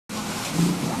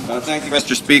Thank you,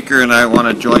 Mr. Speaker, and I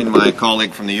want to join my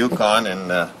colleague from the Yukon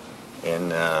in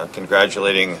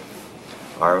congratulating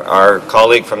our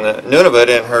colleague from the Nunavut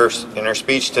in her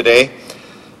speech today.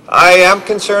 I am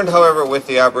concerned, however, with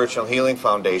the Aboriginal Healing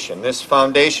Foundation. This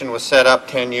foundation was set up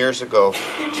 10 years ago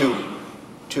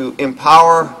to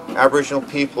empower Aboriginal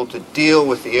people to deal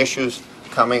with the issues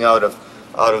coming out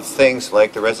of things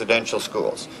like the residential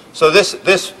schools. So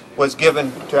this was given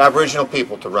to Aboriginal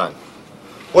people to run.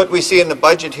 What we see in the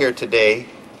budget here today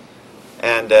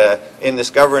and in this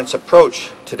government's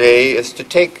approach today is to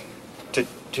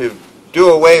do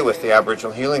away with the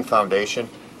Aboriginal Healing Foundation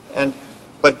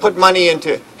but put money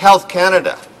into Health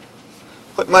Canada,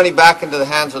 put money back into the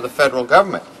hands of the federal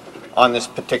government on this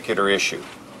particular issue.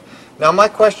 Now my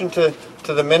question to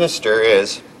the Minister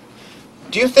is,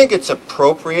 do you think it's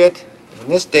appropriate in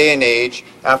this day and age,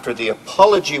 after the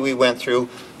apology we went through,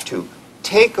 to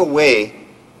take away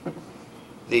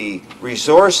the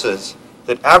resources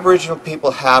that Aboriginal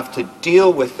people have to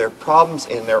deal with their problems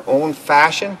in their own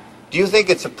fashion? Do you think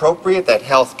it's appropriate that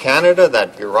Health Canada,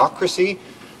 that bureaucracy,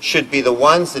 should be the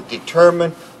ones that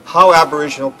determine how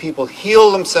Aboriginal people heal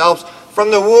themselves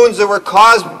from the wounds that were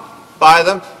caused by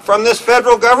them from this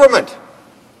federal government?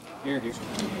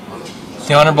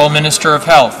 The Honourable Minister of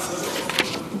Health.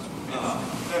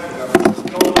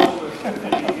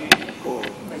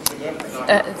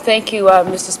 Thank you,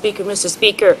 Mr. Speaker. Mr.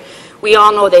 Speaker, we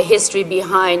all know the history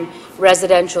behind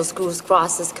residential schools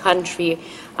across this country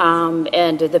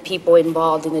and the people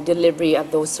involved in the delivery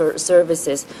of those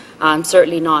services,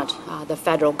 certainly not the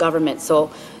federal government.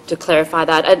 So to clarify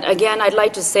that. And again, I'd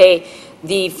like to say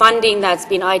the funding that's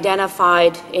been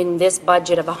identified in this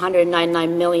budget of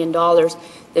 $199 million, there's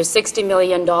 $60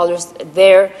 million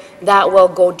there that will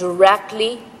go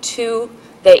directly to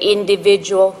the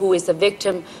individual who is a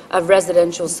victim of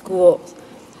residential schools.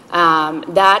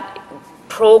 That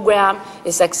program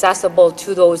is accessible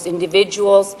to those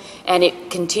individuals, and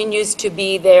it continues to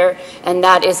be there, and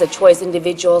that is a choice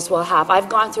individuals will have. I've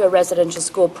gone through a residential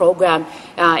school program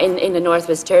in the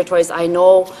Northwest Territories. I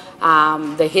know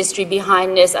the history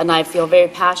behind this, and I feel very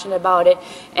passionate about it,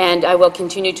 and I will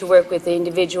continue to work with the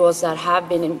individuals that have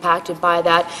been impacted by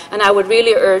that. And I would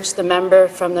really urge the member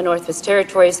from the Northwest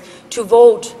Territories to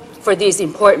vote for these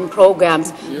important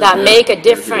programs that make a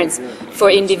difference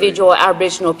for individual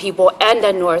Aboriginal people and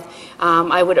the North.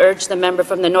 I would urge the member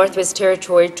from the Northwest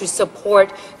Territory to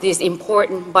support these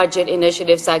important budget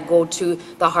initiatives that go to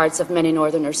the hearts of many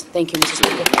Northerners. Thank you, Mr.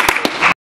 Speaker.